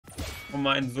Und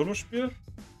mal ein Solospiel.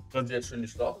 Können Sie jetzt schon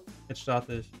nicht starten? Jetzt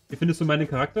starte ich. Wie findest du meinen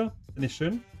Charakter? Finde ich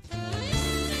schön.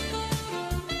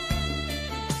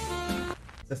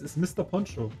 Das ist Mr.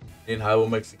 Poncho. Den halber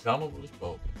Mexikaner würde ich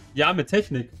behaupten. Ja, mit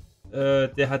Technik.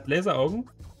 Der hat Laseraugen.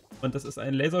 Und das ist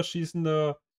ein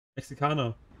laserschießender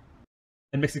Mexikaner.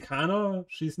 Ein Mexikaner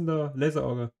schießender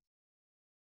Laserauge.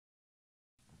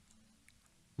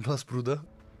 Was, Bruder?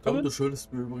 Aber du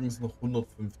schuldest mir übrigens noch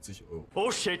 150 €.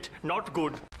 Oh shit, not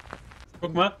good.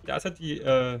 Guck mal, da ist halt die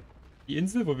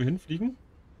Insel, wo wir hinfliegen.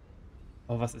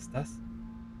 Aber was ist das?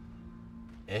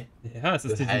 Hä? Ja, es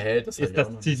ist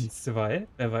Season 2.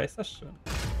 Wer weiß das schon?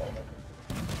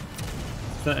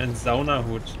 Das ist ein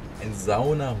Saunahut. Ein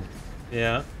Saunahut.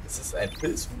 Ja. Das ist ein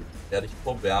Pilzhut, der dich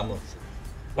vor Wärme schützt.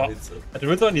 Vor Hitze. Du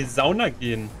willst doch in die Sauna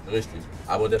gehen. Richtig.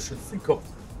 Aber der schützt den Kopf.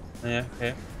 Naja,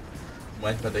 okay.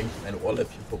 Manchmal denke ich, ein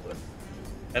Ohrläppchen verbrennen.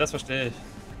 Ja, das verstehe ich.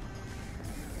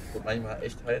 Wird manchmal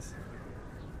echt heiß.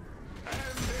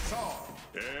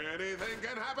 Anything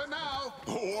can happen now.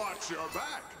 Watch your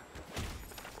back.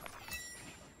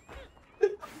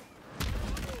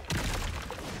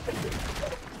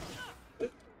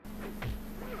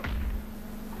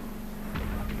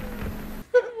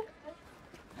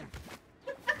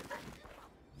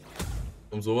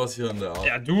 Um sowas hier in der Art.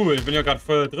 Ja, du, ich bin ja gerade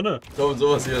voll drinne. Um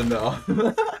sowas hier in der Art.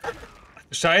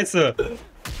 Scheiße.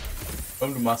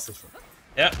 Komm, du machst es schon.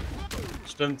 Ja,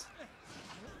 stimmt.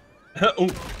 Oh.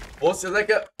 Prost, ihr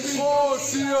Säcke!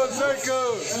 Prost, ihr Säcke!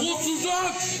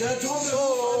 Prost, der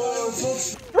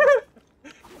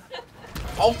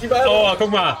Auf die Beine! Oh,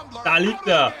 guck mal, da liegt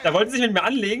er. Der wollte sich mit mir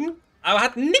anlegen, aber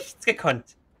hat nichts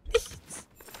gekonnt. Nichts.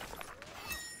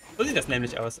 So sieht das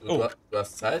nämlich aus. Oh. Du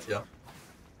hast Zeit, ja.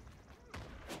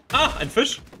 Ah, ein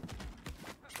Fisch.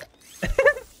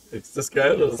 Ist das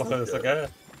geil oder? Das ist doch geil.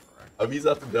 Aber wie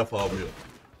gesagt, in der Farbe hier.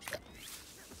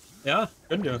 Ja,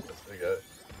 könnt ihr. Das wäre geil.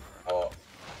 Aber.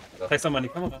 Zeig's doch mal in die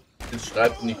Kamera. Jetzt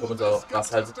schreibt in die Kommentare,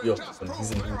 was haltet ihr von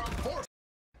diesem Hut?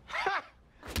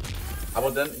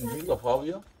 Aber dann in dieser Farbe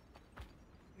hier?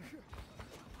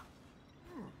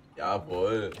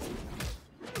 Jawohl.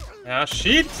 Ja,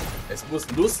 shit. Es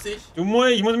muss lustig. Ich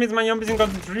muss mich jetzt mal hier ein bisschen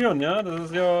konzentrieren, ja? Das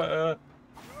ist ja,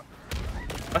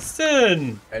 Was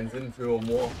denn? Kein Sinn für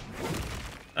Humor.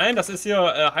 Nein, das ist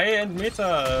hier High-End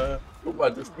Meta. Guck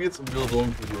mal, du spielst und wir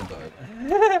sorgen für die Unterhaltung.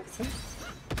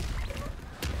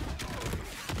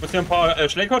 Ich muss hier ein paar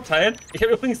Schläger teilen. Ich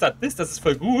habe übrigens das ist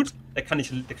voll gut. Da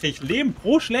kriege ich Leben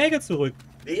pro Schläge zurück.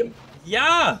 Leben?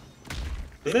 Ja!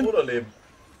 Leben oder Leben?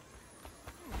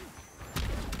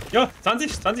 Ja,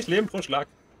 20 Leben pro Schlag.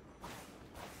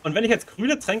 Und wenn ich jetzt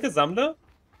grüne Tränke sammle,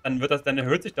 dann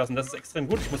erhöht sich das und das ist extrem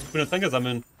gut. Ich muss grüne Tränke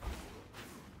sammeln.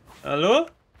 Hallo?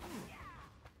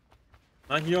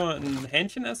 Mal hier ein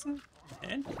Hähnchen essen?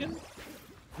 Ein Hähnchen?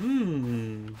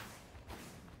 Hm.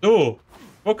 So,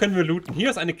 wo können wir looten? Hier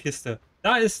ist eine Kiste.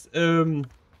 Da ist einmal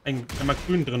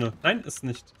grün drin. Nein, ist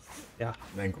nicht. Ja.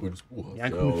 Ein grünes Buch. Ja,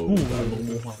 ein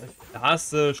grünes Buch. Da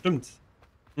ist, stimmt.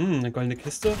 Eine goldene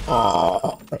Kiste.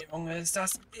 Oh. Junge, ist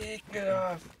das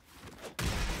ekelhaft.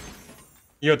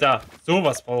 Hier, da.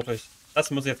 Sowas brauche ich.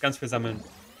 Das muss ich jetzt ganz viel sammeln.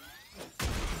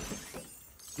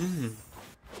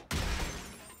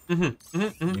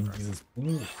 Dieses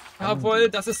Buch. Jawohl,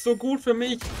 das ist so gut für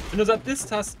mich. Wenn du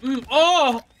Sadist hast.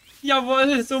 Oh!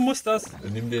 Jawohl, so muss das.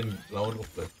 Nimm den blauen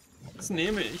Luftblatt. Das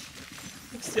nehme ich.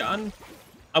 Guck's dir an.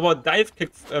 Aber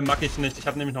Dive-Kick mag ich nicht. Ich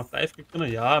habe nämlich noch Dive-Kick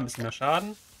drin. Ja, ein bisschen mehr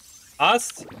Schaden.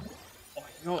 Ast. Oh,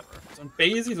 ja, so ein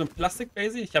Basie, so ein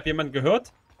Plastik-Basie. Ich habe jemanden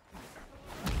gehört.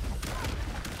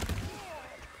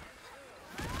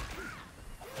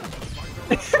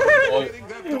 Oh.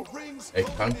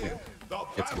 Echt krank.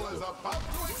 Jetzt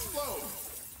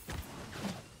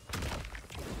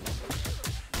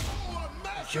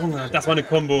Junge, das war eine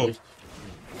Kombo.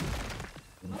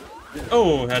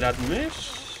 Oh, ja, der hat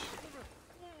mich.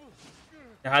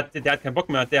 Der hat keinen Bock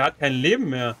mehr. Der hat kein Leben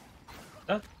mehr.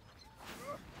 Ja?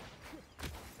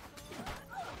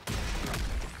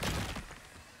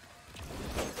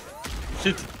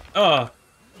 Shit. Oh.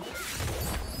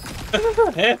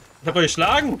 Hä? Ich hab doch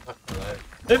geschlagen.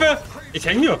 Hilfe! Ich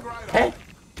häng hier. Hä?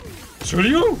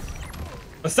 Entschuldigung?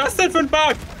 Was ist das denn für ein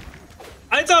Bug?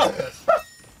 Alter!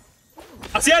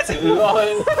 Ach, jetzt!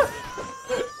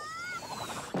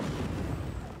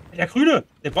 Der Grüne,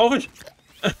 den brauche ich.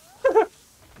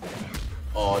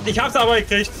 Oh, ich hab's aber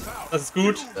gekriegt. Das ist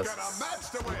gut. Das ist...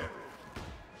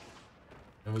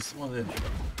 Da müsst ihr mal sehen.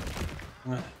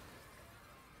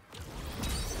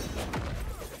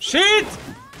 Shit!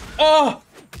 Oh!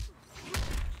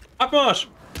 Abmarsch!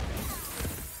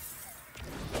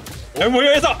 Irgendwo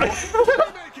hier ist er!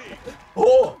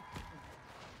 Oh!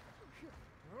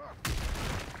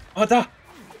 Oh, da!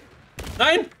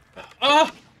 Nein! Ah!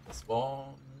 Das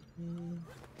war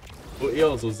so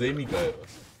eher so semi-geil.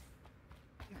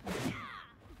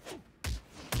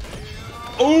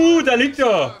 Oh, da liegt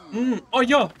er! Hm. Oh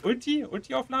ja, Ulti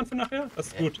aufladen für nachher? Das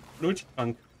ist gut. Ein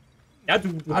Ulti-Trank. Ja,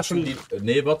 du hast schon...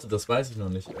 Nee, warte, das weiß ich noch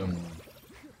nicht.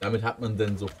 Damit hat man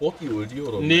denn sofort die Ulti,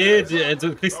 oder? Nee,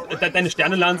 du kriegst, deine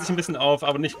Sterne laden sich ein bisschen auf,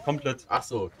 aber nicht komplett. Ach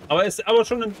so. Okay. Aber ist aber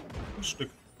schon ein gutes Stück.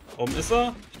 Warum ist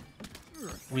er?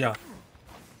 Oh ja.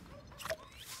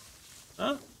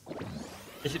 Ah?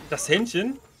 Das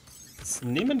Hähnchen, das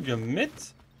nehmen wir mit.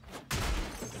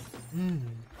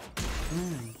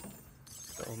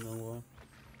 Da oben irgendwo.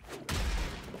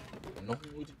 Noch ein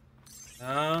Ulti?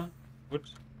 Ja, gut.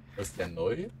 Das ist der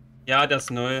neu? Ja, das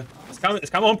ist neu. Es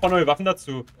kam auch ein paar neue Waffen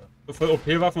dazu. So voll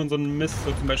OP-Waffen und so ein Mist.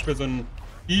 So zum Beispiel so ein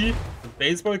Key, ein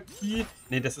Baseball-Key.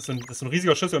 Nee, das ist so ein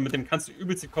riesiger Schlüssel und mit dem kannst du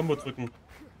übelst die Combo drücken.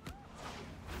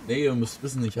 Nee, ihr müsst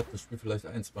wissen, ich habe das Spiel vielleicht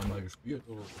 1-2 Mal gespielt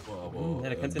oder so, aber ja,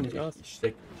 da kennst du nicht aus. Ich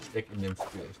steck in dem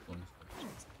Spiel echt noch nicht.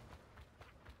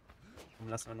 Dann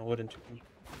lassen wir in Ruhe den Typen.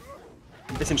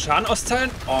 Ein bisschen Schaden austeilen.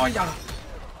 Oh ja.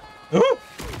 Huh?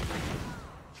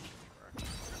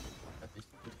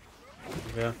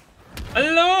 Ja.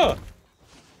 Hallo!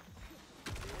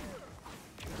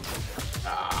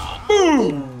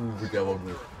 Der war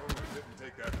gut. Didn't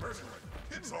take that personally.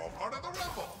 It's all part of the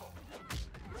rumble.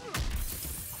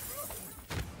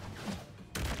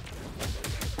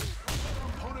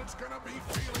 Opponent's gonna be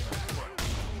feeling that one.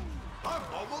 I'm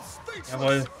almost speechless.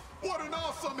 Jawohl. What an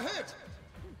awesome hit!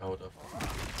 Haut ab.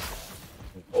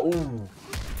 Oh.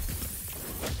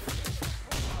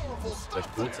 Muss gleich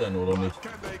tot sein, oder nicht?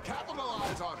 Can they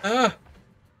capitalize on it? Ah.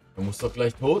 Er muss doch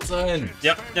gleich tot sein.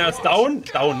 Ja, ist down.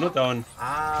 Down, nur down.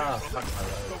 Ah, fuck, Alter.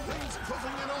 The wind's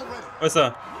closing in already. Wo ist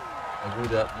er? Na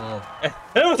gut, er hat nur...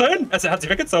 Hey, wo ist er hin? Also, er hat sich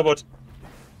weggezaubert.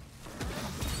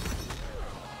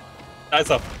 Da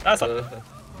ist er. Da ist er.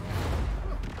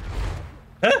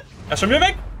 Hä? Er ist schon wieder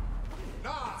weg?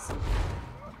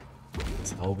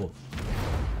 Zauber.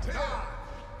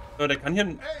 So, der kann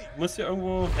hier... Muss hier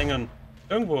irgendwo hängen.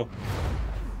 Irgendwo.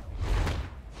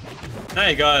 Na,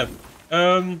 egal.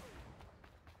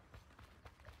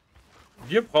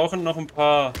 Wir brauchen noch ein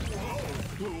paar...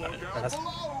 Was?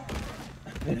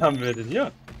 Wen haben wir denn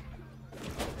hier?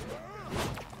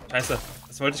 Scheiße,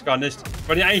 das wollte ich gar nicht. Ich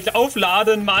wollte ihn eigentlich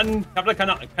aufladen, Mann. Ich habe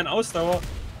da keine Ausdauer.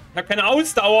 Ich habe keine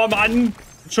Ausdauer, Mann.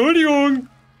 Entschuldigung.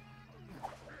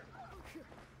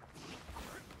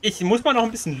 Ich muss mal noch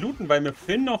ein bisschen looten, weil mir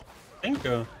fehlen noch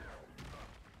Tränke.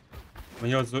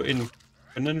 Hier so in.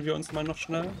 Können wir uns mal noch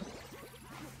schnell?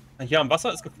 Hier am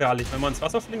Wasser ist gefährlich. Wenn wir ins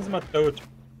Wasser fliegen, sind wir tot.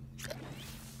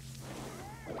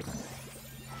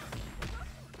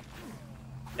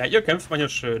 Ja, ihr kämpft mal hier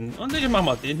schön. Und ich mach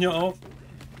mal den hier auf.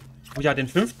 Oh ja, den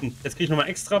 5. Jetzt kriege ich nochmal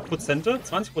extra Prozente.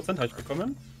 20% habe ich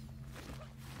bekommen.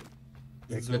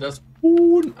 Jetzt wird das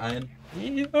Huhn ein.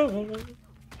 Ja.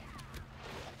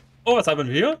 Oh, was haben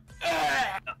wir hier?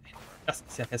 Das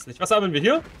ist ja hässlich. Was haben wir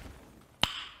hier?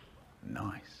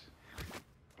 Nice.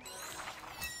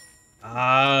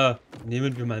 Ah,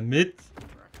 nehmen wir mal mit. Ist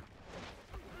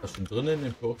das schon drin in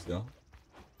den Perks, ja?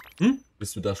 Hm?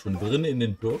 Bist du da schon drin in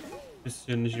den Perks?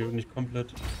 Bisschen, nicht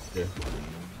komplett. Okay.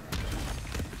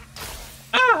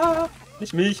 Ah,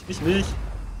 nicht mich.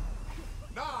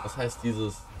 Was heißt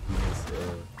dieses...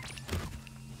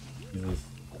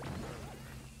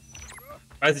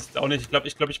 Weiß ich jetzt auch nicht.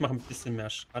 Ich glaube, ich mache ein bisschen mehr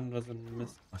Schaden oder so ein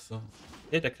Mist. Achso.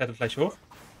 Okay, der klettert gleich hoch.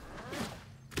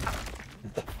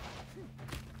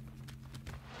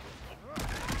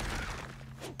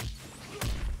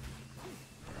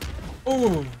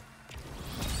 Oh.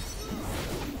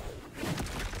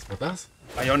 Was war das?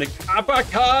 Bionic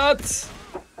Uppercuts!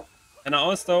 Keine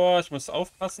Ausdauer, ich muss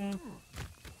aufpassen.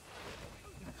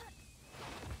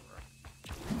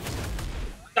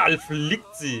 Da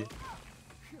fliegt sie.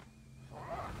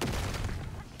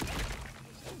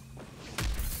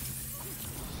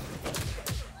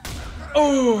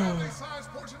 Oh! Size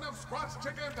portion of Squat's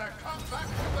chicken that comes back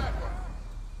from that one.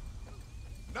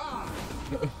 Nah.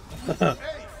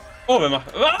 Hey. Oh, wer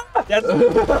macht... Ah,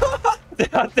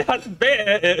 der hat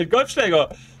einen Golfschläger.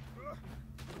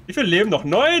 Wie viele leben noch?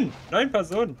 9! 9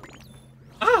 Personen.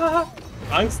 Ah!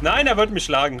 Angst. Nein, er wollte mich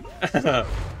schlagen. Er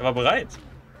war bereit.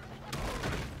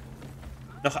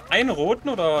 Noch einen roten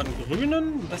oder einen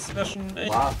grünen? Das wäre schon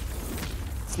echt... Wow.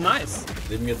 Das ist nice.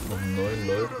 Leben jetzt noch 9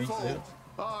 Leute, wie ich sehe.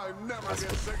 I never get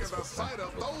sick of the sight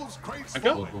of those crates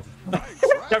Danke. full.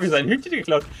 Ich habe mir sein Hütchen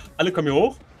geklaut. Alle kommen hier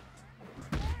hoch.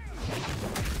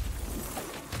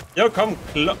 Ja, komm,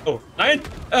 oh, nein!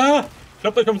 Ah,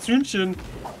 kloppt euch ums Hühnchen.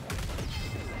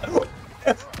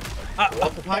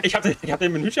 Ich hab den mit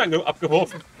dem Hühnchen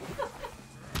abgeworfen.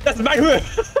 Das ist mein Höhe.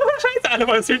 Scheiße, alle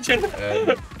wollen das Hühnchen.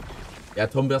 Ja,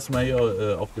 Tom, wärst mal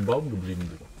hier auf dem Baum geblieben.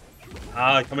 Bitte.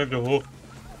 Ich komme wieder hoch.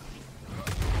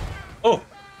 Oh.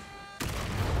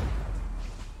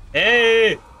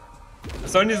 Hey.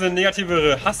 Was soll denn diese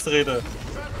negative Hassrede?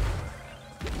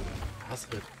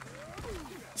 Hassrede?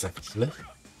 Ist das schlecht?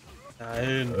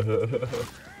 Nein.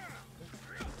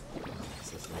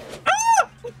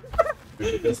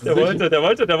 Der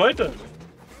wollte.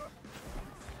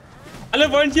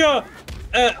 Alle wollen hier.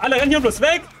 Alle rennen hier bloß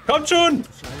weg. Kommt schon.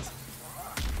 Scheiße.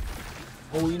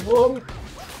 Hau ihn um.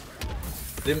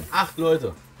 Dem 8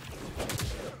 Leute.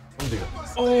 Komm, Digga.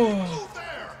 Oh.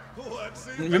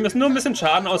 Wir müssen nur ein bisschen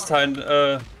Schaden austeilen.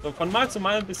 So von Mal zu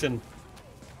Mal ein bisschen.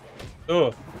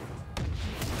 So.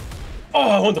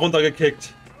 Oh, und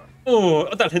runtergekickt. Oh,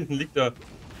 und da hinten liegt er.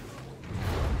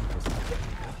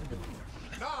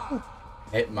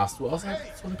 Hey, machst du außerhalb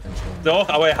so eine Schaden? Doch,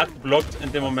 aber er hat geblockt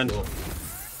in dem Moment. So.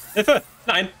 Hilfe!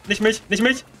 Nein, nicht mich, nicht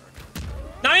mich!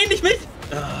 Nein, nicht mich!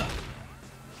 Ah.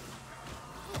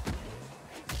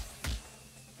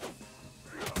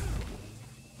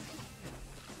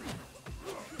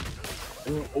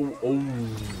 Oh,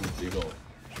 Digga.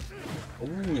 Oh,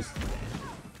 ist.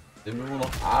 Sind wir nur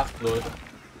noch 8 Leute.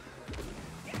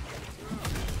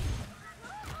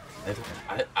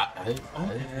 Alter.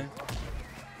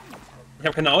 Ich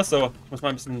habe keine Ausdauer. Ich muss mal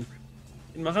ein bisschen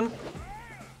hinmachen.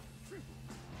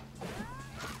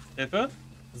 Hilfe.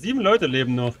 7 Leute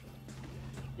leben noch.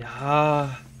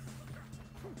 Ja.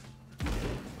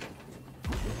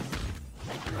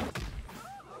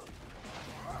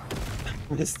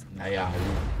 Mist. Naja,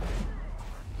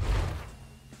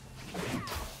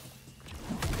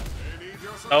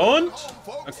 hallo. Und?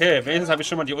 Okay, wenigstens habe ich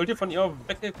schon mal die Ulti von ihr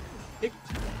weggekickt.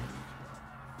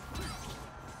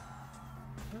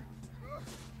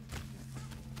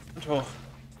 Und hoch.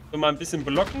 So mal ein bisschen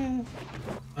blocken.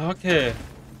 Okay.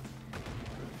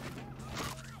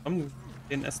 Komm,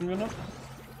 den essen wir noch.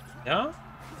 Ja?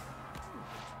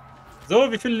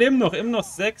 So, wie viele leben noch? Immer noch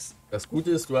 6. Das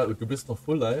Gute ist, du bist noch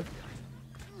full life.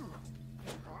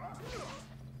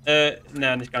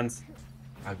 Naja, nicht ganz.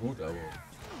 Na gut, aber.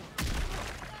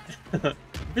 Ein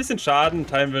bisschen Schaden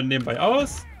teilen wir nebenbei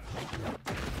aus.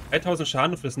 3000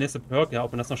 Schaden für das nächste Perk. Ja,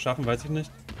 ob wir das noch schaffen, weiß ich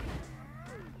nicht.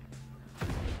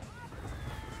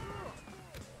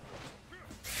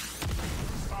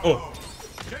 Oh.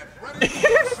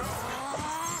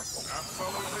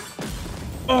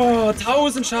 Oh,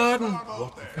 1000 Schaden.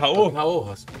 K.O. K.O.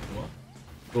 hast du gemacht.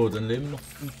 So, dann leben noch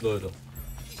 5 Leute.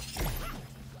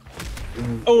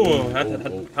 Oh,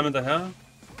 kam hinterher.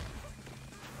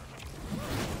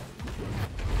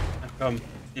 Ach komm,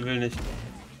 die will nicht.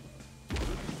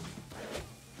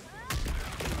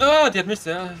 Ah, die hat mich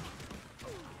sehr.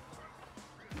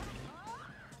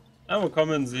 Ah, wo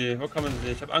kommen sie? Wo kommen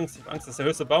sie? Ich habe Angst, Das ist der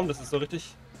höchste Baum, das ist so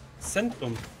richtig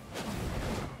Zentrum.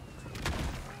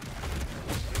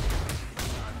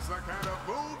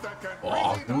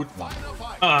 Oh, gut, Mann.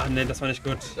 Ah, nee, das war nicht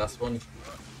gut. Das war nicht.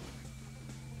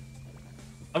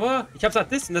 Aber ich habe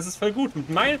Sadisten, das ist voll gut. Mit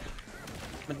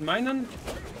meinen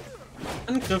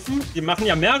Angriffen, die machen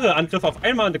ja mehrere Angriffe auf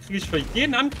einmal und da kriege ich für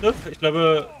jeden Angriff, ich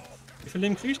glaube, wie viel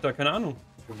Leben kriege ich da? Keine Ahnung.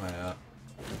 Guck mal, ja.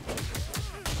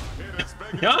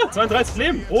 Ja, 32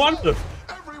 Leben pro Angriff.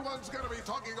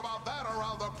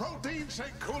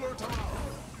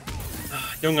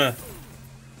 Ach, Junge,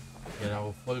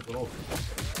 Genau, voll drauf.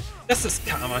 das ist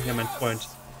Karma hier, mein Freund.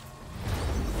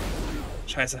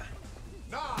 Scheiße.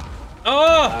 Oh!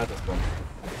 Ah, das kommt.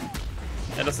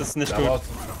 Ja, das ist nicht Da gut. war zu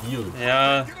viel.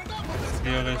 Ja, das ist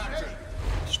schwierig.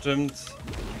 Stimmt.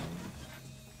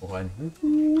 Noch ein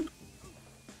Hut.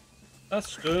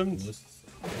 Das stimmt. Müsst-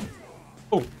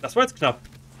 Oh, das war jetzt knapp.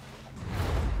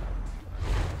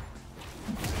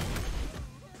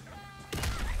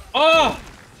 Oh!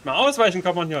 Nicht mal ausweichen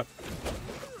kann man hier.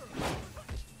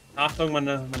 Achtung,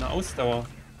 meine Ausdauer.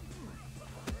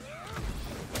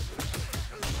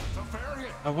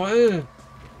 Jawohl.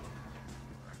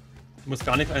 Ich muss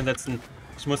gar nichts einsetzen.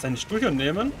 Ich muss einen Stuhl hier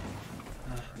nehmen.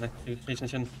 Ne, krieg ich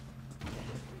nicht hin.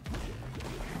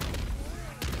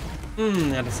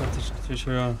 Ja, das ist natürlich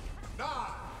höher.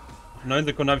 9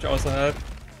 Sekunden habe ich außerhalb.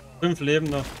 5 Leben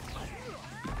noch.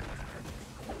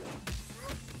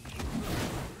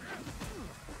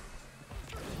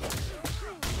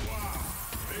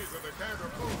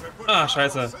 Ah,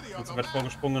 scheiße. Ich bin zu weit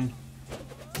vorgesprungen.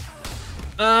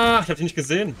 Ah, ich habe die nicht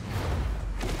gesehen.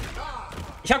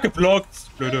 Ich habe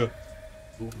geblockt. Blöde.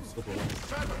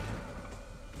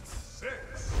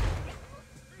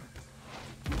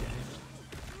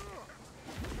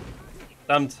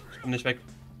 Verdammt, ich komme nicht weg.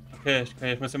 Okay,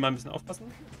 ich muss hier mal ein bisschen aufpassen.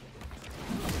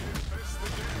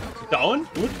 Down,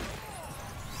 gut.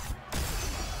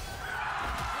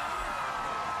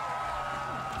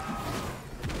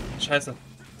 Scheiße.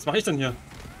 Was mache ich denn hier?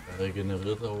 Er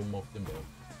regeneriert da oben auf dem Bauch.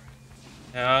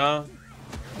 Ja.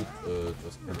 Gut, du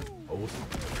hast keine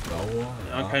Ausdauer.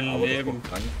 Ja, kein aber Leben.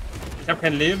 Ich habe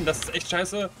kein Leben, das ist echt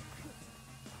scheiße.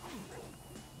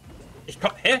 Ich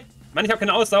komm. Hä? Mann, ich habe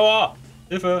keine Ausdauer!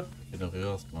 Hilfe!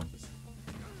 Generiere erst mal ein bisschen.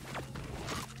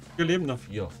 4 Leben noch.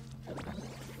 4.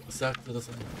 Ich sagte das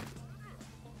einfach.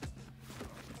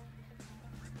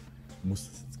 Muss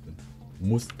das jetzt gewinnen.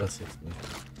 Muss das jetzt gewinnen.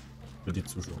 Für die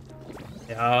Zuschauer.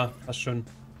 Ja, fast schon.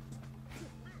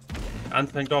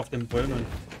 Anfängt auf den Bäumen.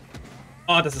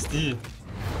 Oh, das ist die.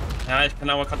 Ja, ich kann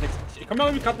aber gerade nichts. Ich komme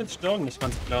irgendwie gerade mit den Störungen nicht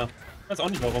ganz klar. Ich weiß auch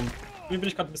nicht warum. Irgendwie bin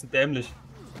ich gerade ein bisschen dämlich.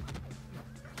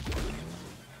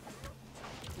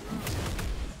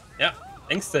 Ja,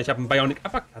 Ängste. Ich habe einen Bionic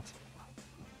Uppercut.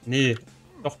 Nee,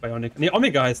 doch Bionic. Nee,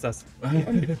 Omega heißt das.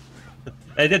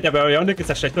 Der Bionic ist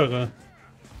der schlechtere.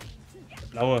 Der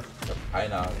blaue. Ich habe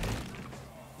keine Ahnung.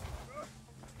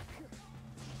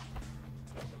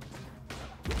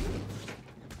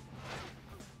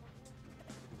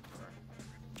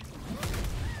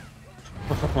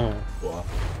 Boah.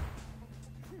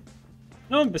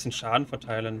 Nur ein bisschen Schaden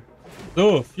verteilen.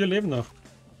 So, 4 Leben noch.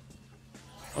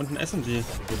 Und ein Essen die.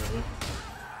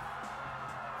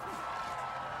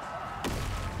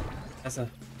 Esse.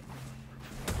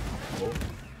 Oh.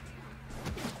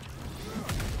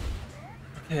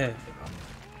 Okay.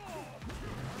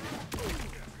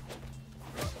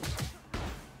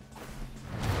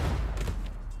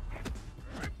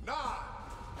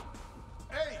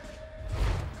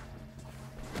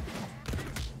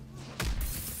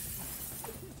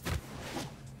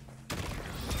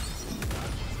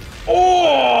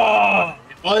 Oh!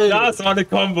 Das war eine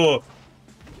Combo.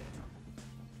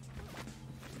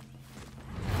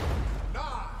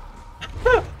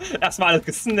 Erstmal alles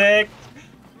gesnackt.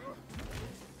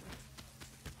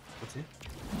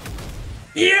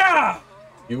 Ja!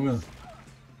 Junge.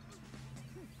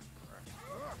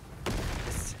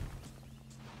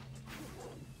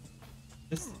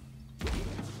 Mist.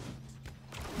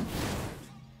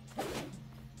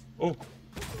 Oh.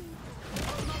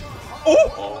 Oh!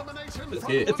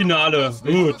 Okay. Finale.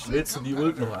 Gut. Willst du die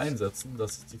Ult noch einsetzen?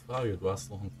 Das ist die Frage. Du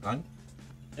hast noch einen Trank.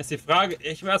 Ist die Frage.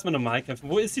 Ich will erstmal normal kämpfen.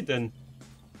 Wo ist sie denn?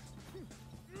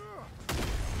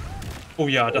 Oh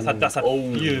ja, das hat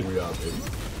viel. Ja, Baby.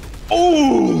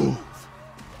 Oh!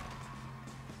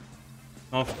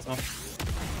 Auf.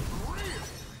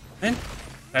 Nein?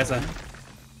 Scheiße.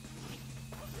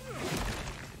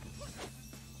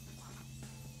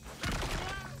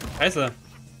 Scheiße.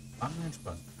 Mach mal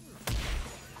entspannt.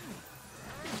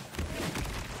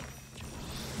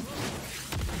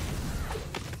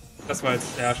 Das war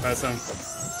jetzt. Ja, scheiße.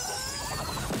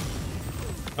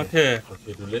 Okay.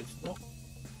 Okay, du lebst noch.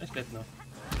 Ich lebe noch.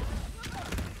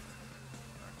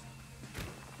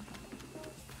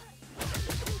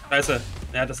 Scheiße.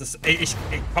 Ja, das ist. Ey, ich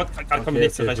gerade komme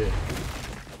nicht zurecht. Okay.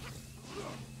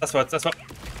 Das war.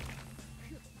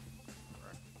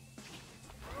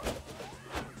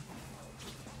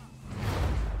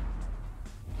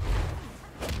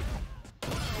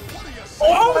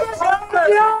 Oh!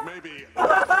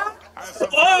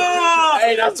 Oh!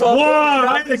 Ey, das war. Boah,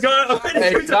 meine Gott!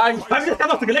 Ey, Trank. Hab ich das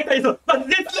gerade noch so geleckt? Ich so, was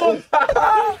ist jetzt los?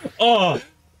 Oh!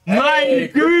 Meine Ey,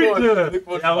 Güte!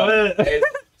 Glückwunsch, Jawohl! Ey,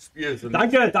 Spiel.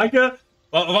 Danke!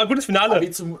 War ein gutes Finale. Wie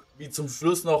zum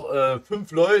Schluss noch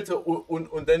 5 Leute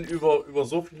und dann über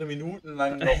so viele Minuten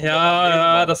lang noch.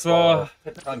 Ja, das war.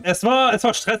 Fettkrank. Es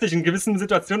war stressig in gewissen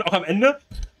Situationen, auch am Ende.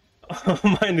 Oh,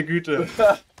 meine Güte.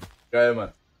 Geil,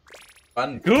 Mann.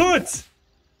 Spannend. Gut!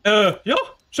 Ja,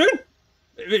 schön!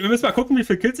 Wir müssen mal gucken, wie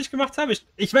viele Kills ich gemacht habe.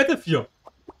 Ich wette 4.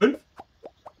 5.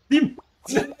 7.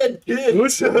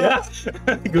 Gut, ja.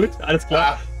 Gut, alles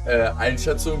klar.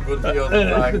 Einschätzung würde ich auch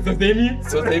sagen.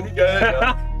 So So semi-geil,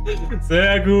 ja.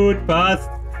 Sehr gut, passt.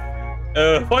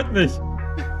 Freut mich.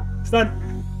 Bis dann.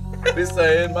 Bis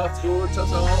dahin, macht's gut. Ciao,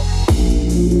 ciao.